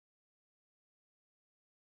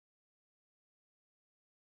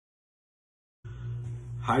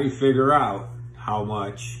how do you figure out how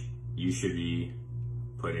much you should be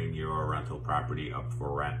putting your rental property up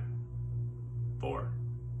for rent for?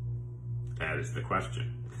 That is the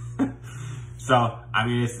question. So, I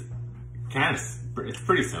mean, it's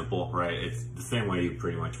pretty simple, right? It's the same way you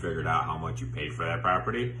pretty much figured out how much you paid for that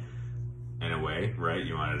property in a way, right?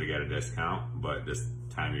 You wanted to get a discount, but this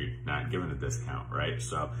time you're not given a discount, right?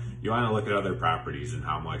 So you want to look at other properties and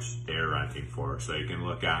how much they're renting for. So you can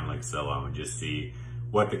look on like Zillow and just see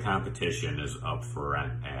what the competition is up for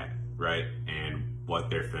rent at, right? And what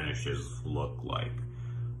their finishes look like.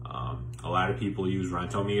 A lot of people use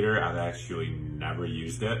Rental Meter. I've actually never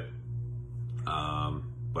used it,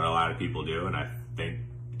 but a lot of people do, and I think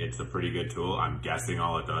it's a pretty good tool. I'm guessing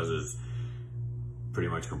all it does is pretty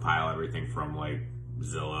much compile everything from like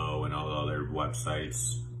Zillow and all the other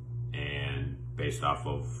websites, and based off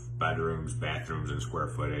of bedrooms, bathrooms, and square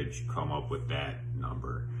footage, come up with that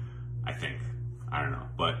number, I think. I don't know,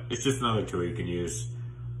 but it's just another tool you can use.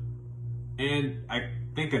 And I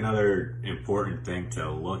think another important thing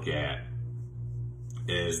to look at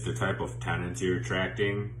is the type of tenants you're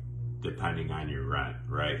attracting depending on your rent,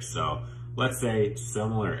 right? So let's say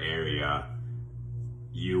similar area,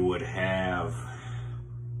 you would have,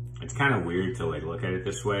 it's kind of weird to like look at it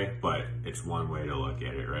this way, but it's one way to look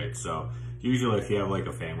at it, right? So usually if you have like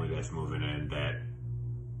a family that's moving in that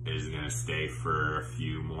is gonna stay for a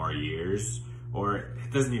few more years, or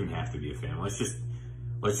it doesn't even have to be a family,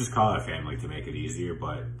 let's just call it a family to make it easier,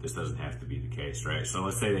 but this doesn't have to be the case, right? So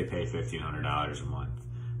let's say they pay $1,500 a month,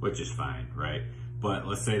 which is fine, right? But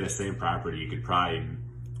let's say the same property, you could probably,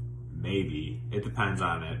 maybe, it depends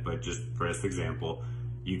on it, but just for this example,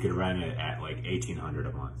 you could rent it at like $1,800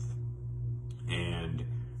 a month. And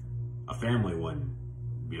a family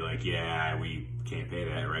wouldn't be like, yeah, we can't pay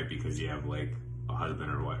that, right? Because you have like a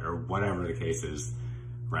husband or whatever the case is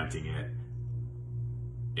renting it.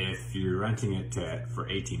 If you're renting it for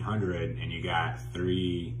 $1,800 and you got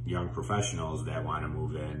 3 young professionals that want to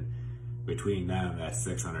move in, between them, that's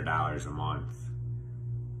 $600 a month.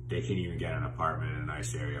 They can't even get an apartment in a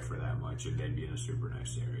nice area for that much, and they'd be in a super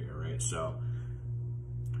nice area, right? So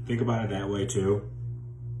think about it that way too,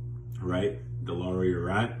 right? The lower your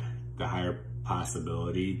rent, the higher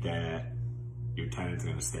possibility that your tenant's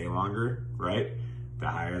gonna stay longer, right? The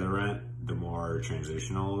higher the rent, the more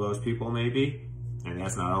transitional those people may be. And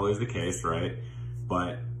that's not always the case, right?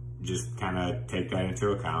 But just kind of take that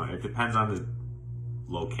into account. It depends on the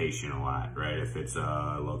location a lot, right? If it's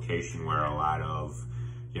a location where a lot of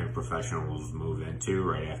young professionals move into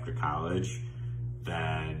right after college,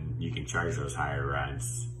 then you can charge those higher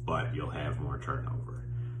rents, but you'll have more turnover.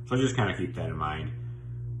 So just kind of keep that in mind.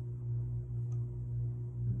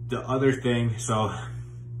 The other thing, so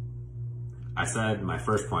I said my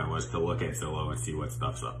first point was to look at Zillow and see what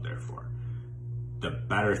stuff's up there for. The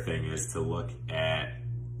better thing is to look at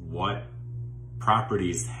what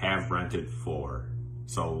properties have rented for,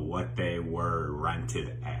 so what they were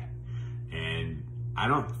rented at. And I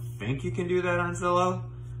don't think you can do that on Zillow.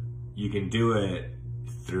 You can do it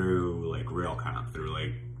through like RealComp, through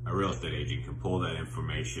like a real estate agent. You can pull that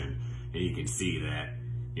information and you can see that,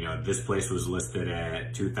 you know, this place was listed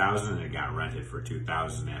at $2,000 and it got rented for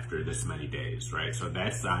 $2,000 after this many days, right? So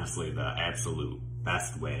that's honestly the absolute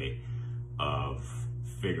best way of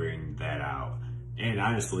figuring that out. And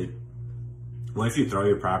honestly, once you throw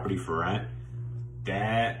your property for rent,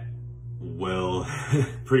 that will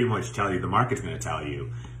pretty much tell you, the market's going to tell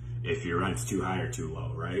you if your rent's too high or too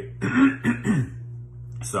low, right?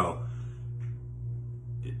 So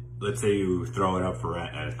let's say you throw it up for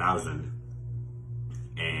rent at $1,000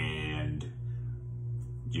 and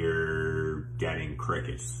you're getting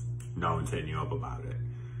crickets. No one's hitting you up about it.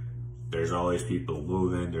 There's always people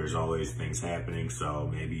moving, there's always things happening, so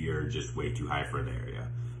maybe you're just way too high for the area.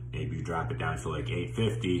 Maybe you drop it down to like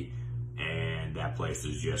 $850 and that place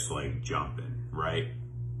is just like jumping, right?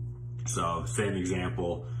 So same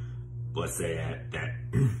example, let's say at that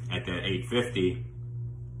 $850,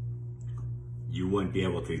 you wouldn't be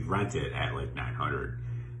able to rent it at like $900.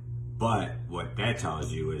 But what that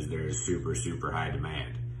tells you is there's super, super high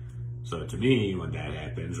demand. So to me, when that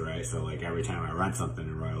happens, right, so like every time I rent something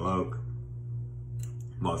in Royal Oak,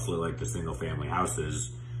 mostly like the single family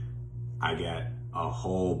houses, I get a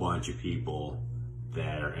whole bunch of people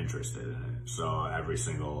that are interested in it. So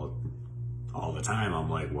all the time, I'm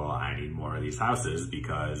like, well, I need more of these houses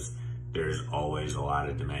because there's always a lot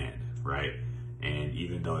of demand, right? And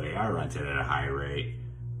even though they are rented at a high rate,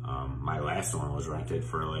 my last one was rented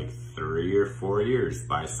for like 3 or 4 years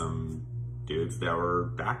by some dudes that were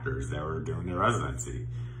doctors that were doing their residency.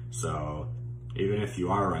 So even if you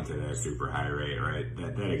are rented at a super high rate,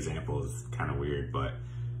 right? That example is kind of weird, but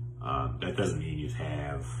that doesn't mean you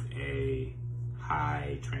have a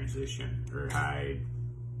high transition or high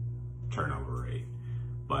turnover rate.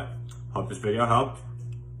 But hope this video helped,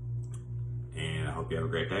 and I hope you have a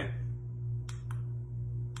great day.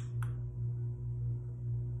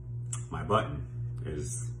 My button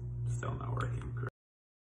is still not working.